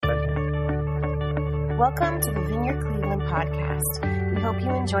Welcome to the Vineyard Cleveland podcast. We hope you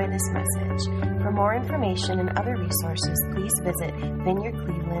enjoy this message. For more information and other resources, please visit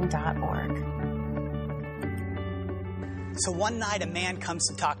vineyardcleveland.org. So one night a man comes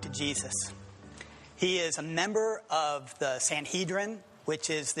to talk to Jesus. He is a member of the Sanhedrin,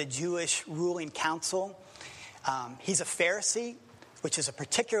 which is the Jewish ruling council. He's a Pharisee, which is a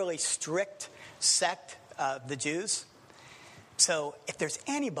particularly strict sect of the Jews. So if there's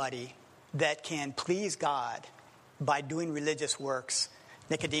anybody that can please God by doing religious works,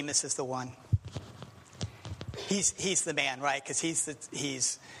 Nicodemus is the one. He's the man, right? Because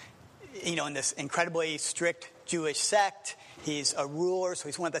he's in this incredibly strict Jewish sect. He's a ruler, so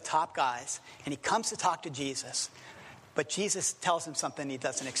he's one of the top guys. And he comes to talk to Jesus. But Jesus tells him something he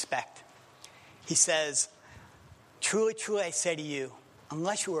doesn't expect. He says, "Truly, truly, I say to you,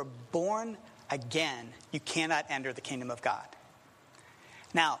 unless you are born again, you cannot enter the kingdom of God."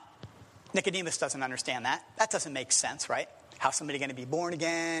 Now, Nicodemus doesn't understand that. That doesn't make sense, right? How's somebody going to be born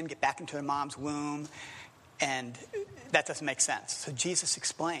again, get back into their mom's womb? And that doesn't make sense. So Jesus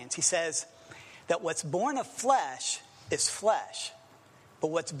explains. He says that what's born of flesh is flesh, but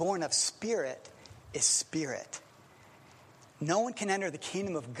what's born of spirit is spirit. No one can enter the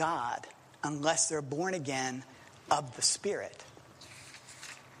kingdom of God unless they're born again of the Spirit.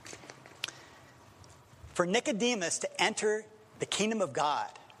 For Nicodemus to enter the kingdom of God,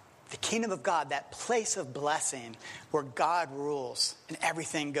 that place of blessing where God rules and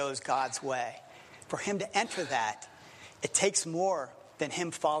everything goes God's way, for him to enter that, it takes more than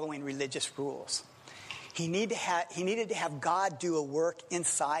him following religious rules. He needed to have God do a work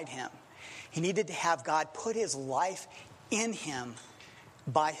inside him. He needed to have God put his life in him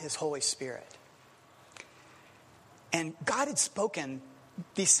by his Holy Spirit. And God had spoken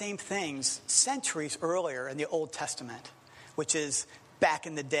these same things centuries earlier in the Old Testament, which is back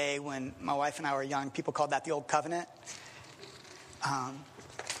in the day when my wife and I were young. People called that the Old Covenant.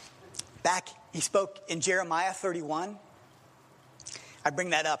 He spoke in Jeremiah 31. I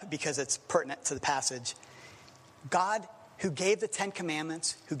bring that up because it's pertinent to the passage. God, who gave the Ten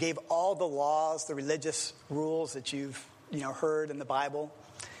Commandments, who gave all the laws, the religious rules that you've heard in the Bible,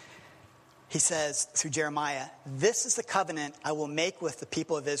 he says through Jeremiah, "This is the covenant I will make with the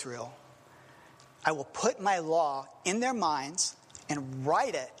people of Israel. I will put my law in their minds and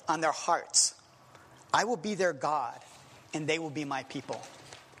write it on their hearts. I will be their God, and they will be my people."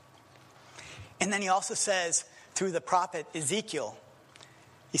 And then he also says through the prophet Ezekiel,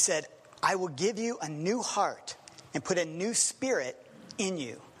 he said, "I will give you a new heart and put a new spirit in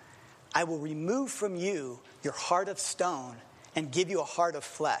you. I will remove from you your heart of stone and give you a heart of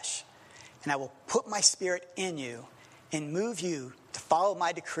flesh. And I will put my spirit in you and move you to follow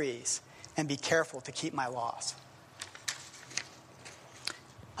my decrees and be careful to keep my laws."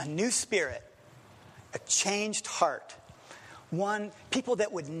 A new spirit, a changed heart, people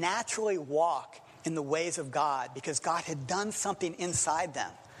that would naturally walk in the ways of God because God had done something inside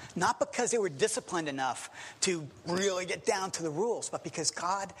them. Not because they were disciplined enough to really get down to the rules, but because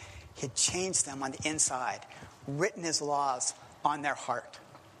God had changed them on the inside, written his laws on their heart.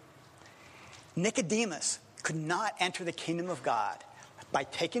 Nicodemus could not enter the kingdom of God by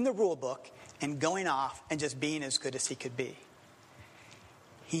taking the rule book and going off and just being as good as he could be.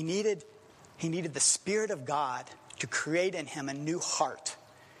 He needed the Spirit of God to create in him a new heart,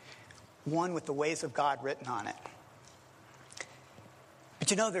 one with the ways of God written on it. But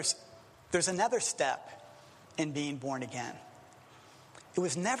there's another step in being born again. It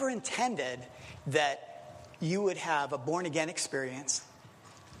was never intended that you would have a born again experience,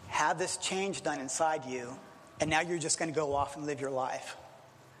 have this change done inside you, and now you're just going to go off and live your life.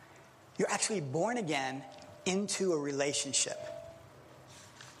 You're actually born again into a relationship.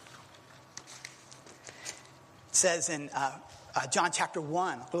 It says in John chapter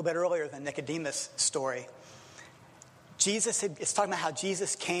 1, a little bit earlier than Nicodemus' story, it's talking about how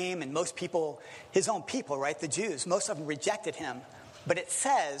Jesus came and most people, his own people, right, the Jews, most of them rejected him. But it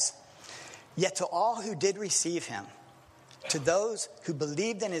says, "Yet to all who did receive him, to those who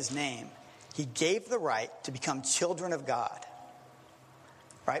believed in his name, he gave the right to become children of God."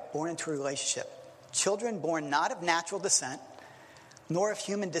 Right? Born into a relationship. Children born not of natural descent, nor of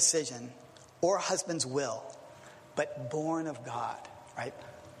human decision, or a husband's will, but born of God. Right?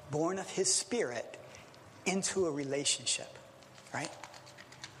 Born of his Spirit into a relationship. Right?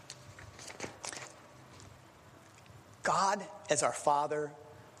 God as our Father,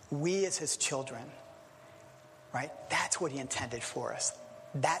 we as his children. Right? That's what he intended for us.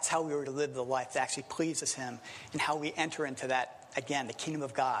 That's how we were to live the life that actually pleases him, and how we enter into that, again, the kingdom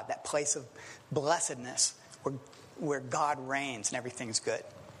of God, that place of blessedness where God reigns and everything's good.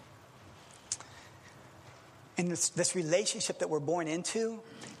 And this relationship that we're born into,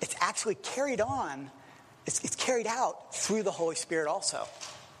 it's actually carried on, it's carried out through the Holy Spirit also.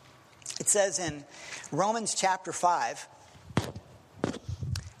 It says in Romans chapter 5, it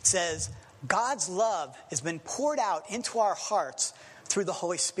says, God's love has been poured out into our hearts through the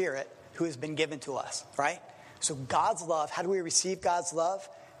Holy Spirit who has been given to us, right? So God's love, how do we receive God's love?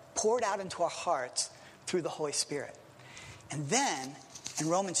 Poured out into our hearts through the Holy Spirit. And then in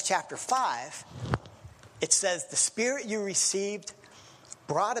Romans chapter 5, it says, the Spirit you received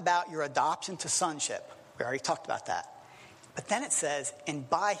brought about your adoption to sonship. We already talked about that. But then it says, and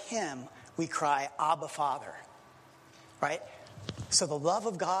by him we cry, Abba, Father. Right? So the love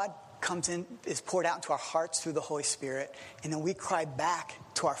of God comes in, is poured out into our hearts through the Holy Spirit, and then we cry back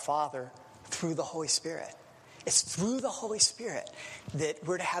to our Father through the Holy Spirit. It's through the Holy Spirit that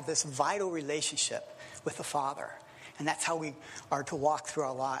we're to have this vital relationship with the Father. And that's how we are to walk through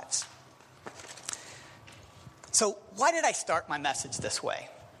our lives. So why did I start my message this way?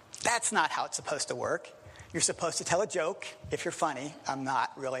 That's not how it's supposed to work. You're supposed to tell a joke if you're funny. I'm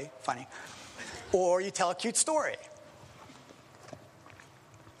not really funny. Or you tell a cute story.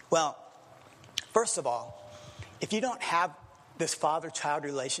 Well, first of all, if you don't have this father-child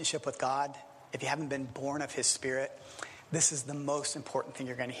relationship with God, if you haven't been born of his Spirit, this is the most important thing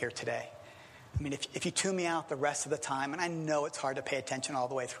you're going to hear today. I mean, if you tune me out the rest of the time, and I know it's hard to pay attention all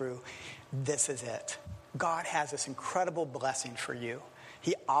the way through, this is it. God has this incredible blessing for you.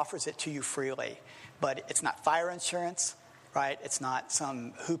 He offers it to you freely. But it's not fire insurance, right? It's not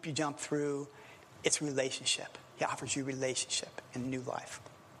some hoop you jump through. It's relationship. He offers you relationship and new life.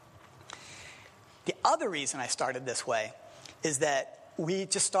 The other reason I started this way is that we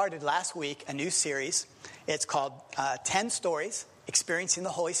just started last week a new series. It's called 10 Stories, Experiencing the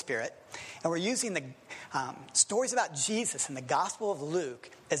Holy Spirit. And we're using the stories about Jesus in the Gospel of Luke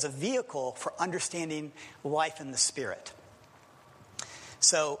as a vehicle for understanding life in the Spirit.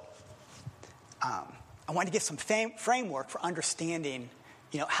 So I want to give some framework for understanding,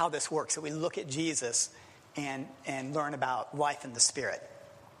 how this works. So we look at Jesus and learn about life in the Spirit.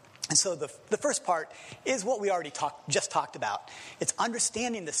 And so the first part is what we already just talked about. It's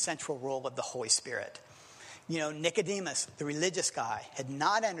understanding the central role of the Holy Spirit. Nicodemus, the religious guy, had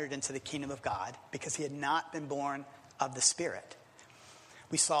not entered into the kingdom of God because he had not been born of the Spirit.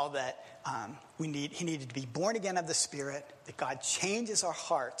 We saw that he needed to be born again of the Spirit, that God changes our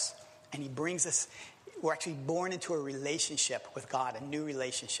hearts, and he brings us, we're actually born into a relationship with God, a new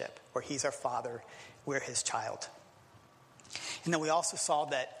relationship where he's our Father, we're his child. And then we also saw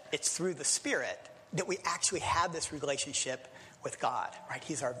that it's through the Spirit that we actually have this relationship with God, right?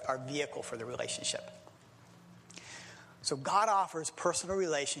 He's our vehicle for the relationship. So God offers personal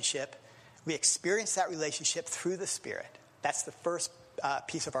relationship. We experience that relationship through the Spirit. That's the first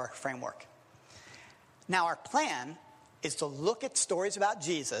piece of our framework. Now our plan is to look at stories about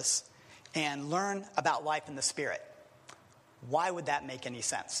Jesus and learn about life in the Spirit. Why would that make any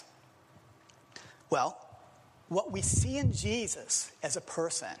sense? Well, what we see in Jesus as a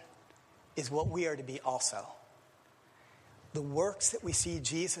person is what we are to be also. The works that we see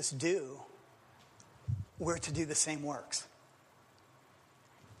Jesus do, we're to do the same works.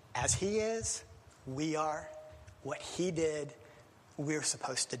 As he is, we are. What he did, we're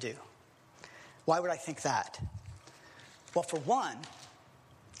supposed to do. Why would I think that? Well, for one,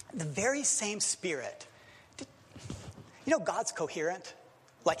 the very same Spirit. God's coherent.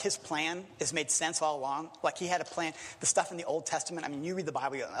 Like his plan has made sense all along. Like he had a plan. The stuff in the Old Testament, you read the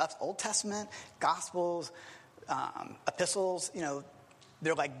Bible, you go, that's Old Testament, Gospels, epistles,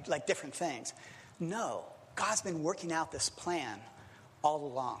 they're like different things. No, God's been working out this plan all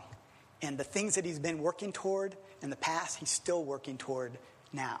along. And the things that he's been working toward in the past, he's still working toward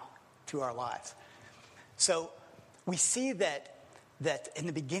now through our lives. So we see that in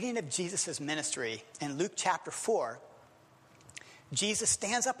the beginning of Jesus' ministry, in Luke chapter 4, Jesus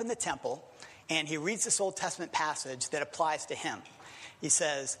stands up in the temple and he reads this Old Testament passage that applies to him. He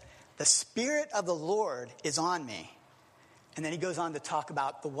says, "The Spirit of the Lord is on me." And then he goes on to talk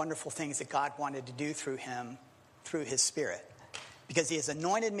about the wonderful things that God wanted to do through him, through his Spirit. Because he has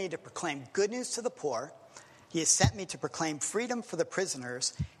anointed me to proclaim good news to the poor. He has sent me to proclaim freedom for the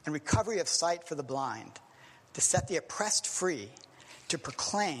prisoners and recovery of sight for the blind, to set the oppressed free, to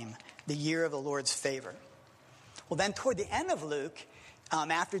proclaim the year of the Lord's favor. Well, then toward the end of Luke,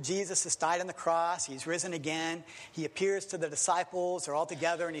 after Jesus has died on the cross, he's risen again, he appears to the disciples, they're all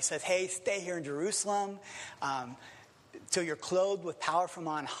together, and he says, hey, stay here in Jerusalem till you're clothed with power from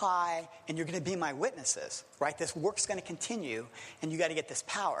on high, and you're going to be my witnesses, right? This work's going to continue, and you got to get this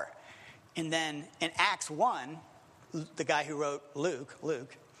power. And then in Acts 1, the guy who wrote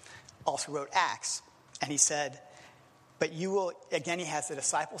Luke, also wrote Acts. And he said, but you will, again, he has the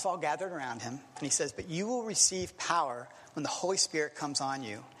disciples all gathered around him. And he says, but you will receive power when the Holy Spirit comes on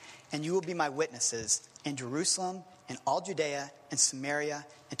you. And you will be my witnesses in Jerusalem, in all Judea, and Samaria,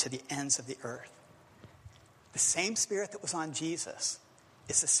 and to the ends of the earth. The same Spirit that was on Jesus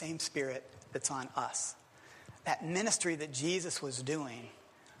is the same Spirit that's on us. That ministry that Jesus was doing,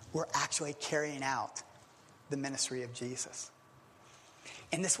 we're actually carrying out the ministry of Jesus.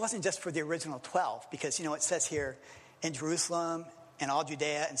 And this wasn't just for the original 12, because, it says here, in Jerusalem, and all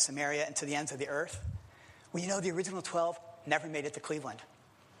Judea, and Samaria, and to the ends of the earth. Well, the original 12 never made it to Cleveland.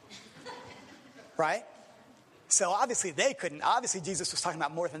 Right? So obviously they couldn't. Obviously Jesus was talking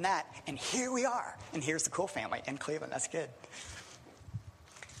about more than that. And here we are. And here's the cool family in Cleveland. That's good.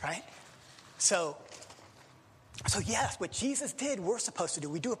 Right? So yes, what Jesus did, we're supposed to do.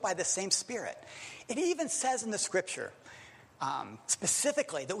 We do it by the same Spirit. It even says in the Scripture,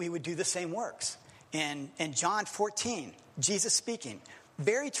 specifically, that we would do the same works. In John 14, Jesus speaking,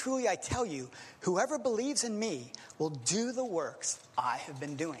 very truly I tell you, whoever believes in me will do the works I have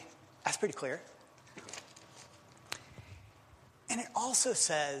been doing. That's pretty clear. And it also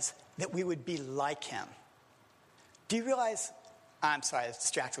says that we would be like him. Do you realize, I'm sorry, I was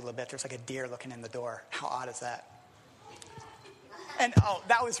distracted a little bit. There's like a deer looking in the door. How odd is that? And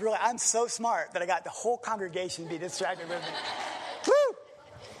that was really, I'm so smart that I got the whole congregation to be distracted with me. Woo!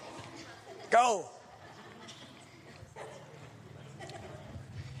 Go.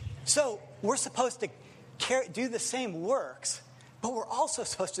 So we're supposed to do the same works, but we're also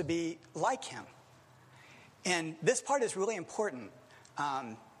supposed to be like him. And this part is really important.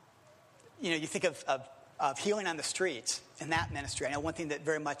 You think of healing on the streets in that ministry. I know one thing that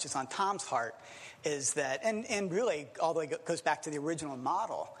very much is on Tom's heart is that, and really all the way goes back to the original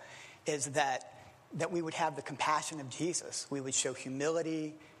model, is that we would have the compassion of Jesus. We would show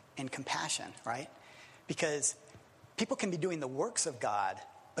humility and compassion, right? Because people can be doing the works of God,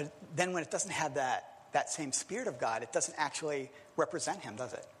 but then when it doesn't have that same Spirit of God, it doesn't actually represent him,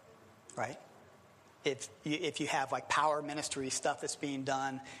 does it? Right? If you have like power ministry stuff that's being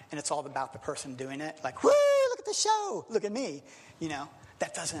done and it's all about the person doing it, like, woo, look at the show, look at me,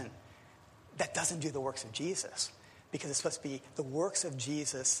 that doesn't do the works of Jesus, because it's supposed to be the works of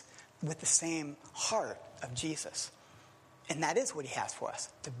Jesus with the same heart of Jesus. And that is what he has for us,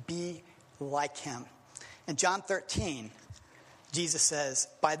 to be like him. In John 13, Jesus says,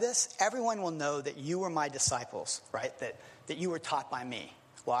 by this everyone will know that you were my disciples, right? That you were taught by me.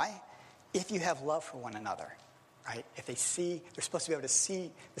 Why? If you have love for one another, right? If they're supposed to be able to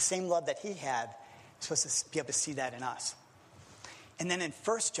see the same love that he had, they're supposed to be able to see that in us. And then in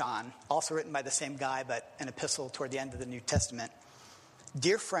 1 John, also written by the same guy, but an epistle toward the end of the New Testament,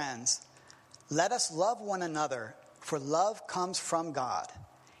 dear friends, let us love one another, for love comes from God.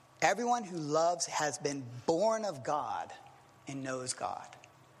 Everyone who loves has been born of God and knows God.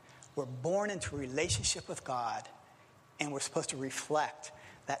 We're born into a relationship with God, and we're supposed to reflect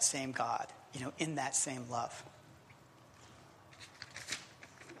that same God, in that same love.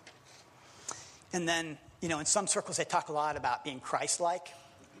 And then, in some circles they talk a lot about being Christ-like.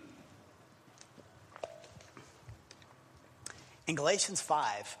 In Galatians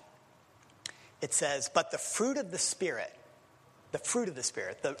 5, it says, but the fruit of the Spirit,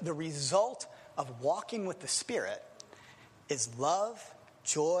 the result of walking with the Spirit is love,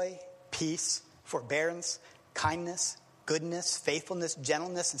 joy, peace, forbearance, kindness, goodness, faithfulness,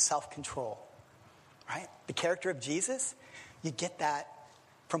 gentleness, and self-control. Right? The character of Jesus, you get that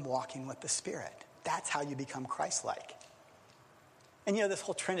from walking with the Spirit. That's how you become Christ-like. And this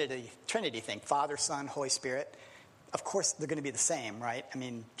whole Trinity thing, Father, Son, Holy Spirit, of course they're going to be the same, right? I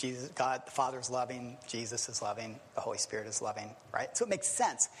mean, Jesus, God, the Father is loving, Jesus is loving, the Holy Spirit is loving, right? So it makes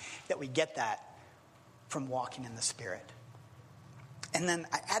sense that we get that from walking in the Spirit. And then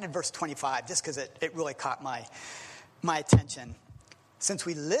I added verse 25 just because it really caught my attention. Since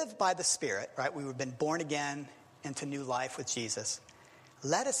we live by the Spirit, right, we've been born again into new life with Jesus,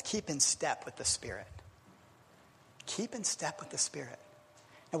 let us keep in step with the Spirit. Keep in step with the Spirit.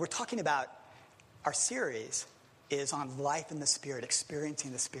 Now we're talking about, our series is on life in the Spirit,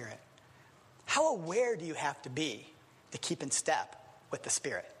 experiencing the Spirit. How aware do you have to be to keep in step with the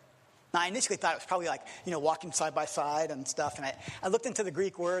Spirit? Now, I initially thought it was probably like, walking side by side and stuff. And I looked into the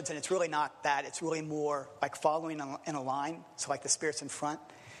Greek words, and it's really not that. It's really more like following in a line. So like the Spirit's in front,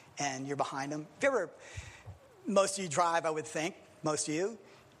 and you're behind him. Most of you drive, I would think, most of you.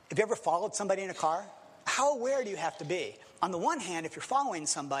 Have you ever followed somebody in a car? How aware do you have to be? On the one hand, if you're following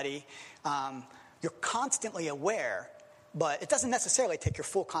somebody, you're constantly aware, but it doesn't necessarily take your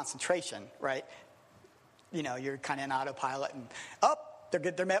full concentration, right? You're kind of in autopilot and,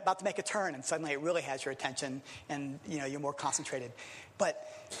 they're about to make a turn, and suddenly it really has your attention, and you're more concentrated. But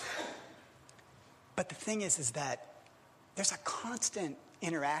the thing is that there's a constant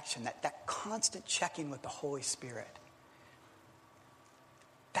interaction, that constant checking with the Holy Spirit.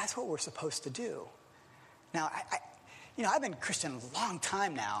 That's what we're supposed to do. Now, I've been a Christian a long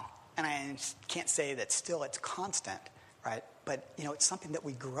time now, and I can't say that still it's constant, right? But, it's something that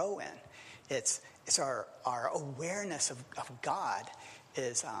we grow in. It's our awareness of God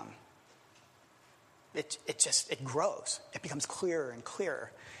is, it grows. It becomes clearer and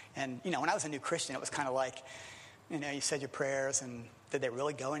clearer. And, when I was a new Christian, it was kind of like, you said your prayers, and did they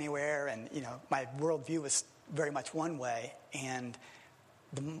really go anywhere? And, my worldview was very much one way. And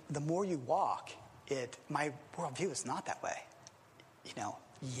the more you walk, my worldview is not that way.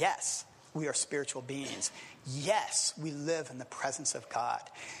 Yes, we are spiritual beings. Yes, we live in the presence of God.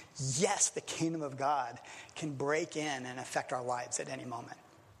 Yes, the kingdom of God can break in and affect our lives at any moment.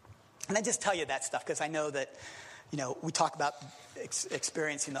 And I just tell you that stuff because I know that, we talk about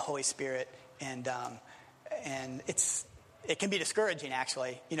experiencing the Holy Spirit, and it can be discouraging,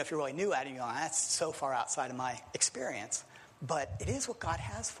 actually, if you're really new at it, that's so far outside of my experience. But it is what God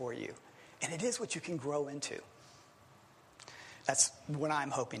has for you, and it is what you can grow into. That's what I'm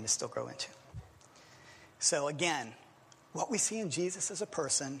hoping to still grow into. So again, what we see in Jesus as a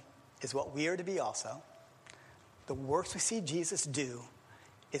person is what we are to be also. The works we see Jesus do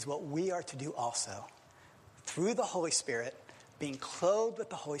is what we are to do also. Through the Holy Spirit, being clothed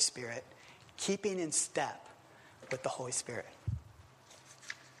with the Holy Spirit, keeping in step with the Holy Spirit.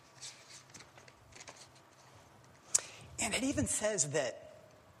 And it even says that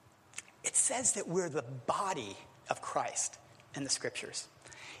we're the body of Christ in the Scriptures.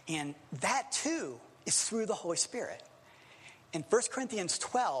 And that too is through the Holy Spirit. In 1 Corinthians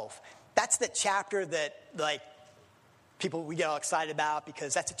 12, that's the chapter that we get all excited about,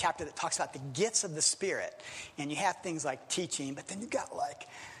 because that's a chapter that talks about the gifts of the Spirit. And you have things like teaching, but then you got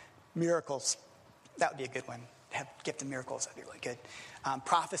miracles. That would be a good one. Have gift of miracles, that'd be really good.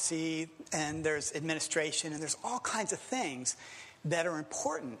 Prophecy, and there's administration, and there's all kinds of things that are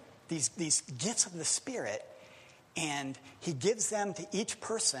important. These gifts of the Spirit, and he gives them to each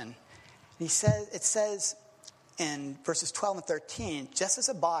person. It says in verses 12 and 13, just as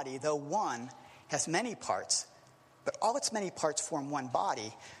a body, though one, has many parts, but all its many parts form one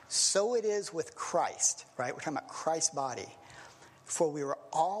body, so it is with Christ, right? We're talking about Christ's body. For we were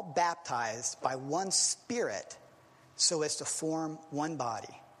all baptized by one Spirit so as to form one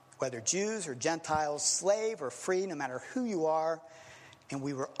body, whether Jews or Gentiles, slave or free, no matter who you are, and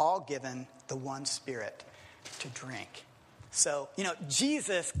we were all given the one Spirit to drink. So,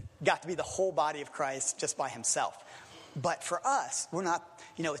 Jesus got to be the whole body of Christ just by himself. But for us, we're not,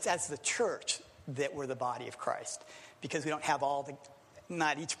 it's as the church that we're the body of Christ, because we don't have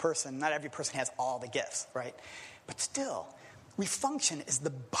not every person has all the gifts, right? But still, we function as the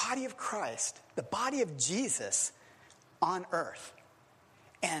body of Christ, the body of Jesus on earth.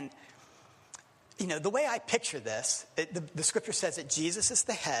 And, the way I picture this, the scripture says that Jesus is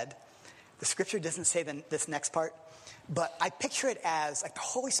the head. The scripture doesn't say this next part, but I picture it as the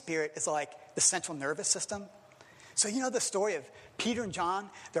Holy Spirit is like the central nervous system. So the story of Peter and John,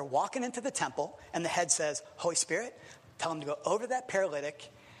 they're walking into the temple, and the head says, Holy Spirit, tell him to go over to that paralytic.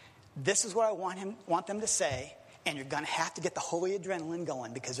 This is what I want them to say, and you're going to have to get the holy adrenaline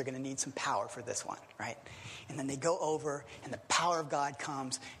going, because they're going to need some power for this one, right? And then they go over, and the power of God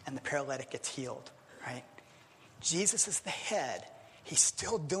comes, and the paralytic gets healed, right? Jesus is the head. He's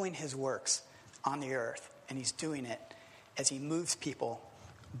still doing his works on the earth, and he's doing it as he moves people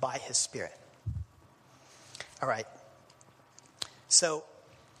by his Spirit. All right. So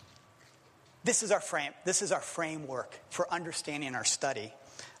this is our framework for understanding our study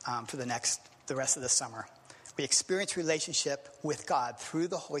for the rest of the summer. We experience relationship with God through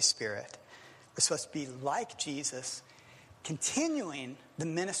the Holy Spirit. We're supposed to be like Jesus, continuing the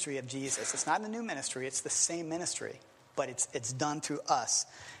ministry of Jesus. It's not a new ministry, it's the same ministry, but it's done through us,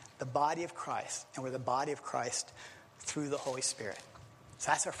 the body of Christ, and we're the body of Christ through the Holy Spirit.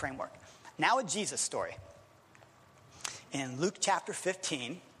 So that's our framework. Now a Jesus story. In Luke chapter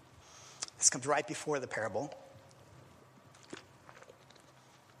 15, this comes right before the parable.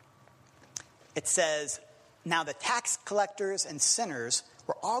 It says, now the tax collectors and sinners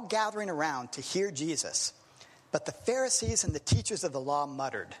were all gathering around to hear Jesus. But the Pharisees and the teachers of the law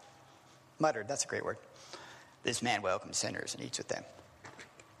muttered. Muttered, that's a great word. This man welcomes sinners and eats with them.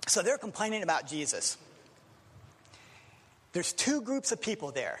 So they're complaining about Jesus. There's two groups of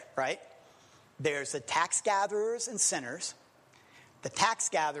people there, right? There's the tax gatherers and sinners. The tax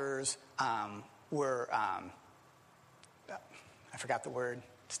gatherers were, I forgot the word,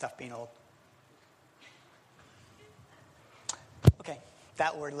 stuff being old. Okay,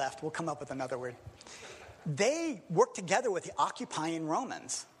 that word left. We'll come up with another word. They worked together with the occupying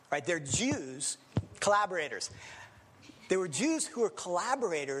Romans, right? They're Jews, collaborators. They were Jews who were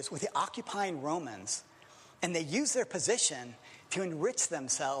collaborators with the occupying Romans, and they used their position to enrich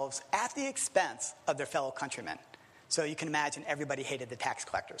themselves at the expense of their fellow countrymen. So you can imagine everybody hated the tax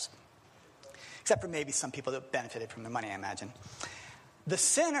collectors, except for maybe some people that benefited from their money, I imagine. The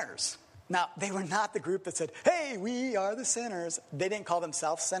sinners, now, they were not the group that said, hey, we are the sinners. They didn't call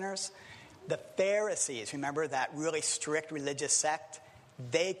themselves sinners. The Pharisees, remember that really strict religious sect?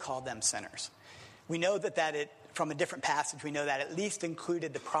 They called them sinners. We know from a different passage, we know that at least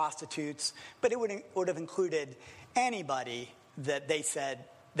included the prostitutes, but it would have included anybody that they said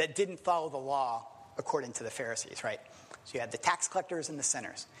that didn't follow the law according to the Pharisees, right? So you had the tax collectors and the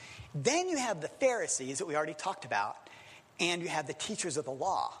sinners. Then you have the Pharisees that we already talked about, and you have the teachers of the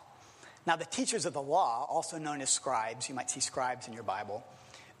law. Now, the teachers of the law, also known as scribes, you might see scribes in your Bible,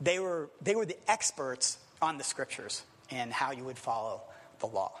 they were the experts on the scriptures and how you would follow the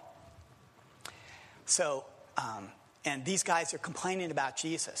law. So, and these guys are complaining about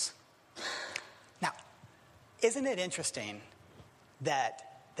Jesus. Now, isn't it interesting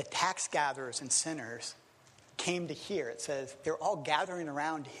that the tax gatherers and sinners came to hear? It says they're all gathering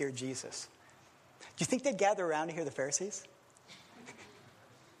around to hear Jesus. Do you think they'd gather around to hear the Pharisees?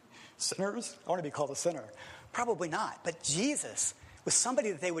 Sinners? I want to be called a sinner. Probably not. But Jesus was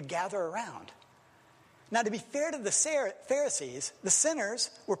somebody that they would gather around. Now, to be fair to the Pharisees, the sinners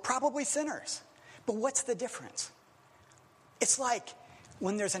were probably sinners. But what's the difference? It's like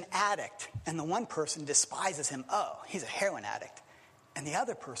when there's an addict and the one person despises him, oh, he's a heroin addict. And the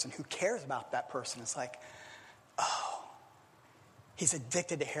other person who cares about that person is like, oh, he's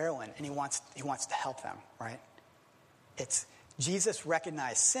addicted to heroin and he wants to help them, right? Jesus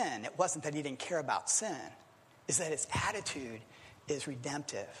recognized sin. It wasn't that he didn't care about sin. It's that his attitude is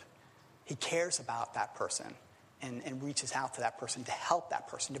redemptive. He cares about that person and reaches out to that person to help that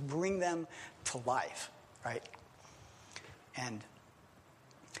person, to bring them to life, right? And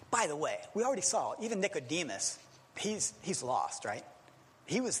by the way, we already saw, even Nicodemus, he's lost, right?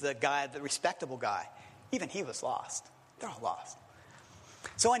 He was the guy, the respectable guy. Even he was lost. They're all lost.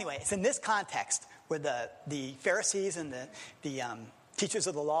 So anyway, it's in this context where the Pharisees and the teachers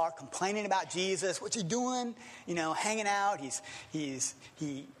of the law are complaining about Jesus. What's he doing? Hanging out. He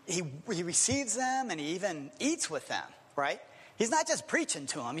receives them and he even eats with them, right? He's not just preaching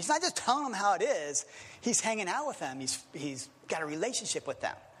to them. He's not just telling them how it is. He's hanging out with them. He's got a relationship with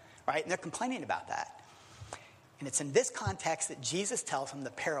them, right? And they're complaining about that. And it's in this context that Jesus tells them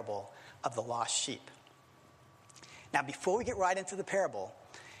the parable of the lost sheep. Now, before we get right into the parable,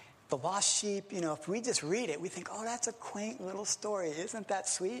 the lost sheep, if we just read it, we think, oh, that's a quaint little story. Isn't that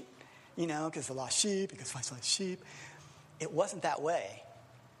sweet? Because the lost sheep, because finds lost sheep. It wasn't that way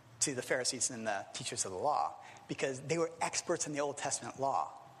to the Pharisees and the teachers of the law because they were experts in the Old Testament law.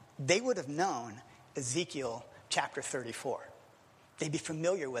 They would have known Ezekiel chapter 34. They'd be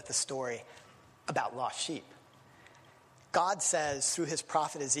familiar with the story about lost sheep. God says through his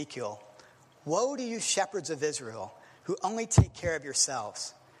prophet Ezekiel, woe to you shepherds of Israel who only take care of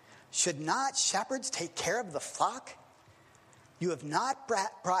yourselves. Should not shepherds take care of the flock? You have not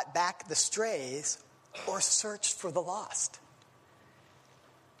brought back the strays or searched for the lost.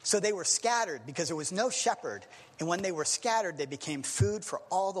 So they were scattered because there was no shepherd. And when they were scattered, they became food for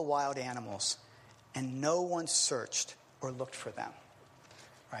all the wild animals. And no one searched or looked for them.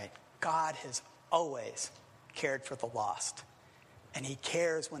 Right? God has always cared for the lost. And he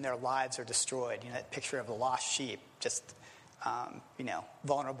cares when their lives are destroyed. That picture of the lost sheep, just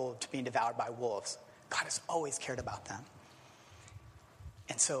vulnerable to being devoured by wolves. God has always cared about them.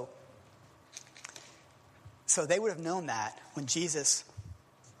 And so they would have known that when Jesus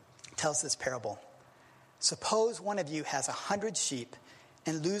tells this parable. Suppose one of you has 100 sheep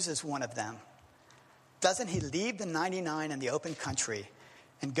and loses one of them. Doesn't he leave the 99 in the open country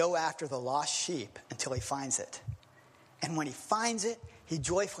and go after the lost sheep until he finds it? And when he finds it, he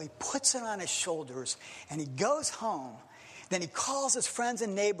joyfully puts it on his shoulders and he goes home. Then he calls his friends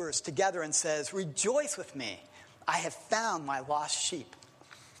and neighbors together and says, rejoice with me. I have found my lost sheep.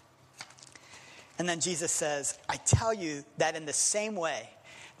 And then Jesus says, I tell you that in the same way,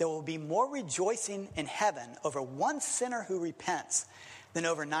 there will be more rejoicing in heaven over one sinner who repents than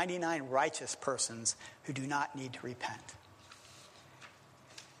over 99 righteous persons who do not need to repent.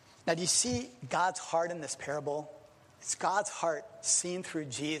 Now, do you see God's heart in this parable? It's God's heart seen through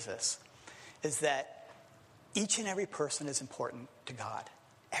Jesus, is that each and every person is important to God,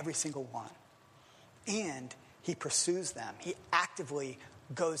 every single one. And He pursues them. He actively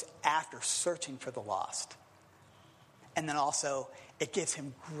goes after searching for the lost. And then also, it gives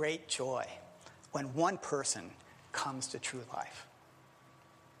him great joy when one person comes to true life.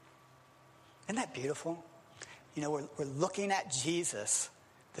 Isn't that beautiful? You know, we're looking at Jesus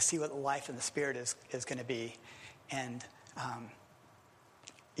to see what the life in the Spirit is going to be. And,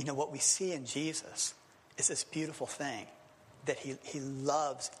 you know, what we see in Jesus is this beautiful thing that he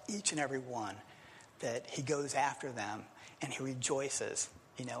loves each and every one, that he goes after them and he rejoices,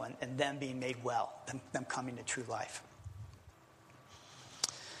 you know, and them being made well, them coming to true life.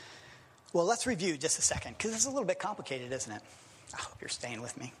 Well, let's review just a second, because it's a little bit complicated, isn't it? I hope you're staying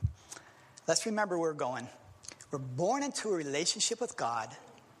with me. Let's remember where we're going. We're born into a relationship with God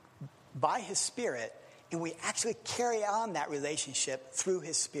by his Spirit, and we actually carry on that relationship through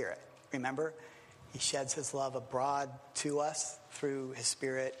his Spirit. Remember? He sheds his love abroad to us through his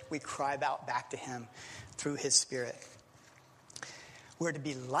Spirit. We cry out back to him through his Spirit. We're to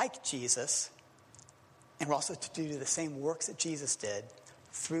be like Jesus, and we're also to do the same works that Jesus did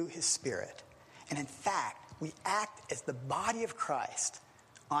through his Spirit. And in fact, we act as the body of Christ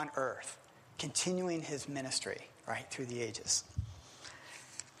on earth, continuing his ministry, right, through the ages.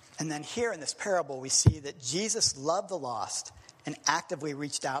 And then here in this parable, we see that Jesus loved the lost and actively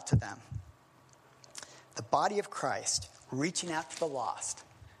reached out to them. The body of Christ reaching out to the lost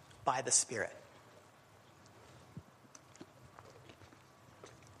by the Spirit.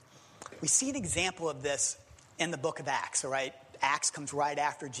 We see an example of this in the book of Acts, all right? Acts comes right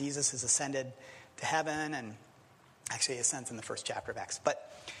after Jesus has ascended to heaven, and actually he ascends in the first chapter of Acts. But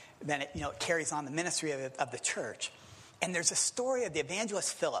then it carries on the ministry of the church. And there's a story of the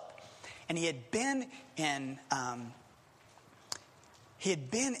evangelist Philip. And he had been in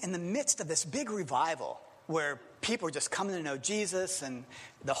the midst of this big revival where people were just coming to know Jesus, and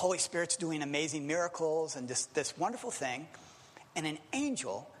the Holy Spirit's doing amazing miracles and just this wonderful thing. And an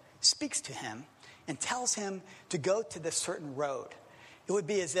angel speaks to him and tells him to go to this certain road. It would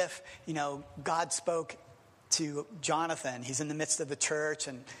be as if, God spoke to Jonathan. He's in the midst of the church,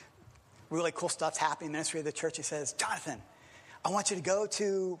 and really cool stuff's happening in the ministry of the church. He says, Jonathan, I want you to go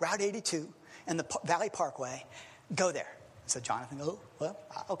to Route 82 and the Valley Parkway. Go there. So Jonathan goes, well,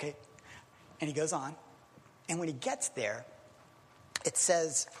 okay. And he goes on. And when he gets there, it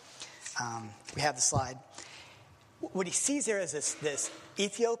says, we have the slide. What he sees there is this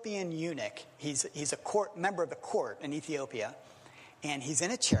Ethiopian eunuch. He's a member of the court in Ethiopia. And he's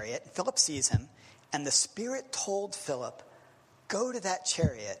in a chariot. Philip sees him. And the Spirit told Philip, go to that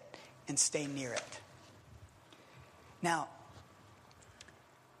chariot and stay near it. Now,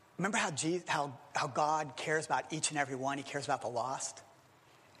 remember how God cares about each and every one? He cares about the lost.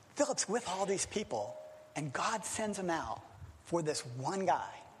 Philip's with all these people, and God sends him out for this one guy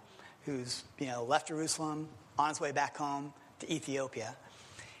who's left Jerusalem on his way back home to Ethiopia.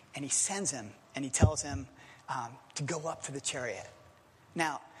 And he sends him, and he tells him to go up to the chariot.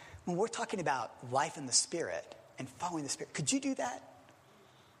 Now, when we're talking about life in the Spirit and following the Spirit, could you do that?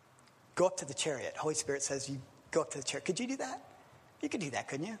 Go up to the chariot. Holy Spirit says you go up to the chariot. Could you do that? You could do that,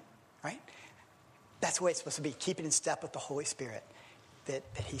 couldn't you? Right? That's the way it's supposed to be, keeping in step with the Holy Spirit that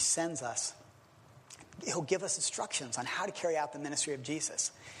he sends us. He'll give us instructions on how to carry out the ministry of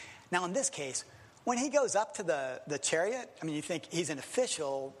Jesus. Now, in this case, when he goes up to the chariot, you think he's an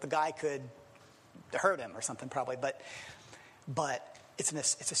official, the guy could hurt him or something probably, but it's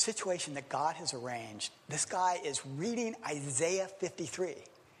a situation that God has arranged. This guy is reading Isaiah 53.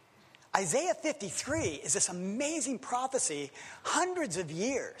 Isaiah 53 is this amazing prophecy hundreds of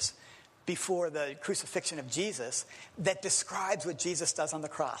years before the crucifixion of Jesus that describes what Jesus does on the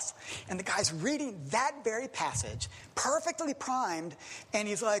cross. And the guy's reading that very passage, perfectly primed, and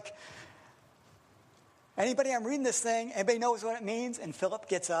he's like, anybody, I'm reading this thing, anybody knows what it means? And Philip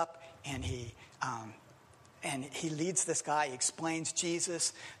gets up and he leads this guy, he explains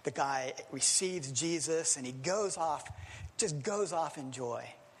Jesus, the guy receives Jesus, and he goes off in joy.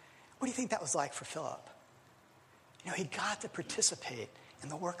 What do you think that was like for Philip? He got to participate in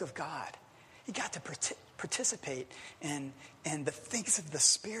the work of God. He got to participate in the things of the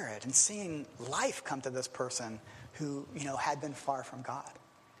Spirit and seeing life come to this person who, had been far from God.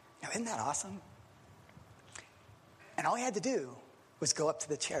 Isn't that awesome? And all he had to do was go up to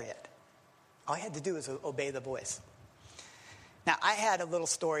the chariot. All he had to do was obey the voice. Now, I had a little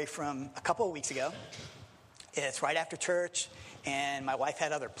story from a couple of weeks ago. It's right after church, and my wife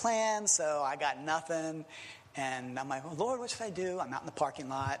had other plans, so I got nothing. And I'm like, well, Lord, what should I do? I'm out in the parking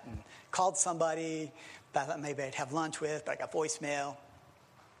lot and called somebody that I thought maybe I'd have lunch with, but I got voicemail.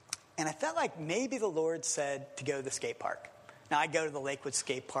 And I felt like maybe the Lord said to go to the skate park. Now, I go to the Lakewood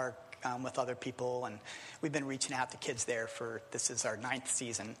skate park with other people, and we've been reaching out to kids there this is our 9th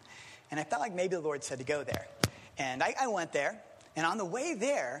season. And I felt like maybe the Lord said to go there. And I went there, and on the way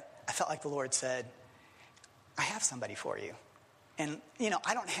there, I felt like the Lord said, I have somebody for you. And,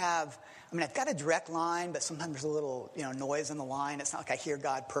 I've got a direct line, but sometimes there's a little, noise in the line. It's not like I hear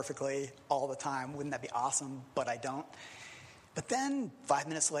God perfectly all the time. Wouldn't that be awesome? But I don't. But then 5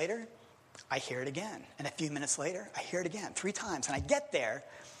 minutes later, I hear it again. And a few minutes later, I hear it again 3 times. And I get there,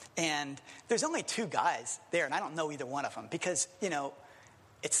 and there's only 2 guys there, and I don't know either one of them because,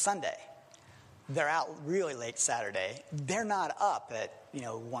 it's Sunday. They're out really late Saturday. They're not up at,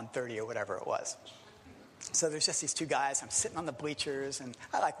 1:30 or whatever it was. So there's just these 2 guys. I'm sitting on the bleachers, and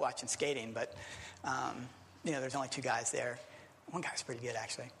I like watching skating, but, there's only 2 guys there. One guy's pretty good,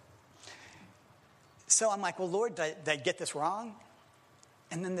 actually. So I'm like, well, Lord, did I get this wrong?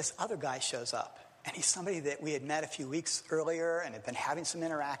 And then this other guy shows up, and he's somebody that we had met a few weeks earlier and had been having some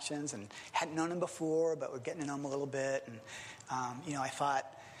interactions and hadn't known him before, but we're getting to know him a little bit. And,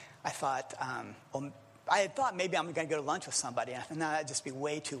 I had thought maybe I'm going to go to lunch with somebody. And I thought, no, that'd just be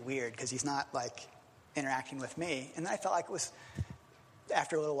way too weird because he's not, interacting with me. And then I felt like it was,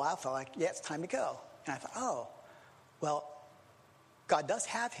 after a little while, yeah, it's time to go. And I thought, oh, well, God does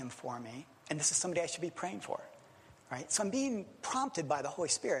have him for me, and this is somebody I should be praying for, right? So I'm being prompted by the Holy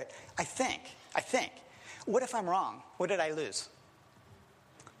Spirit. I think. What if I'm wrong? What did I lose?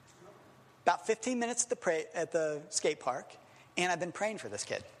 About 15 minutes at the skate park, and I've been praying for this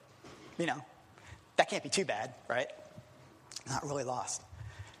kid. That can't be too bad, right? Not really lost.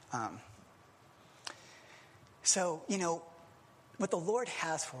 So, what the Lord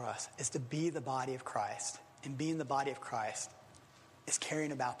has for us is to be the body of Christ. And being the body of Christ is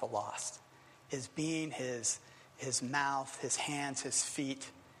caring about the lost, is being his mouth, his hands, his feet,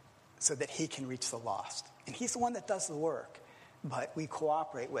 so that he can reach the lost. And he's the one that does the work, but we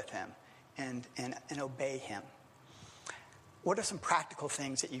cooperate with him and obey him. What are some practical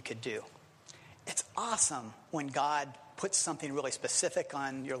things that you could do? It's awesome when God puts something really specific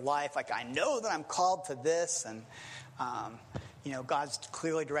on your life, like I know that I'm called to this, and God's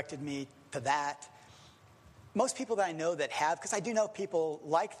clearly directed me to that. Most people that I know that have, because I do know people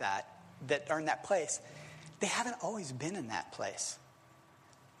like that are in that place, they haven't always been in that place.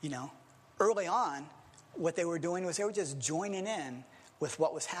 Early on, what they were doing was they were just joining in with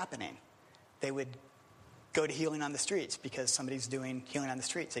what was happening. They would go to Healing on the Streets because somebody's doing Healing on the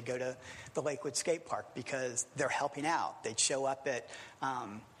Streets. They'd go to the Lakewood Skate Park because they're helping out. They'd show up at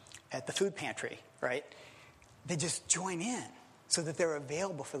the food pantry, right? They just join in so that they're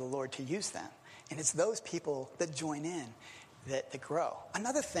available for the Lord to use them. And it's those people that join in that grow.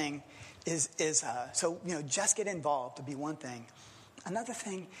 Another thing is just get involved would be one thing. Another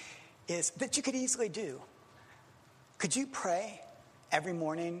thing is that you could easily do. Could you pray every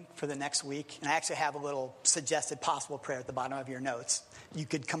morning for the next week? And I actually have a little suggested possible prayer at the bottom of your notes. You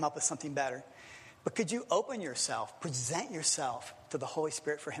could come up with something better. But could you open yourself, present yourself to the Holy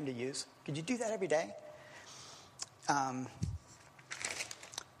Spirit for him to use? Could you do that every day?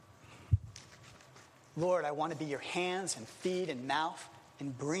 Lord, I want to be your hands and feet and mouth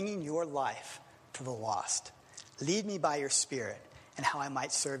in bringing your life to the lost. Lead me by your Spirit and how I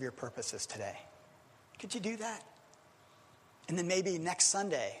might serve your purposes today. Could you do that? And then maybe next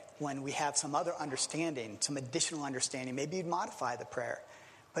Sunday, when we have some other understanding, some additional understanding, maybe you'd modify the prayer.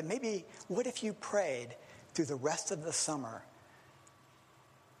 But maybe, what if you prayed through the rest of the summer,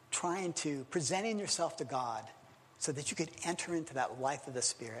 presenting yourself to God so that you could enter into that life of the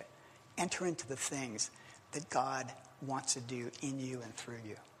Spirit, enter into the things that God wants to do in you and through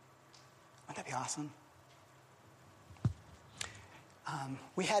you? Wouldn't that be awesome?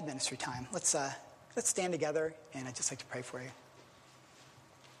 We had ministry time. Let's stand together, and I'd just like to pray for you.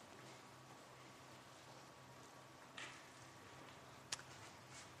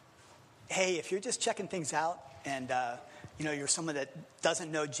 Hey, if you're just checking things out and, you're someone that doesn't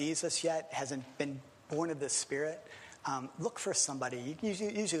know Jesus yet, hasn't been born of the Spirit, look for somebody. You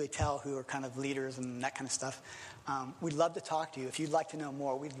usually tell who are kind of leaders and that kind of stuff. We'd love to talk to you. If you'd like to know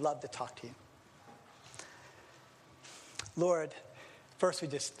more, we'd love to talk to you. Lord, first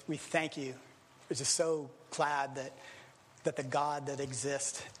we thank you. We're just so glad that the God that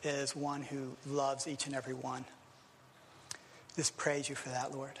exists is one who loves each and every one. Just praise you for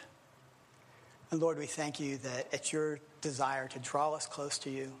that, Lord. And Lord, we thank you that it's your desire to draw us close to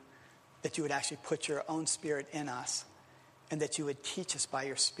you, that you would actually put your own Spirit in us, and that you would teach us by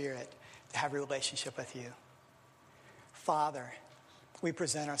your Spirit to have a relationship with you. Father, we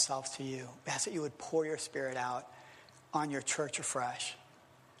present ourselves to you. We ask that you would pour your Spirit out on your church afresh.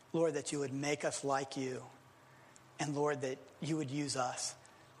 Lord, that you would make us like you. And Lord, that you would use us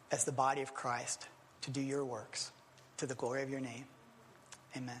as the body of Christ to do your works to the glory of your name.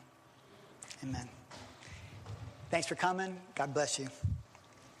 Amen. Amen. Thanks for coming. God bless you.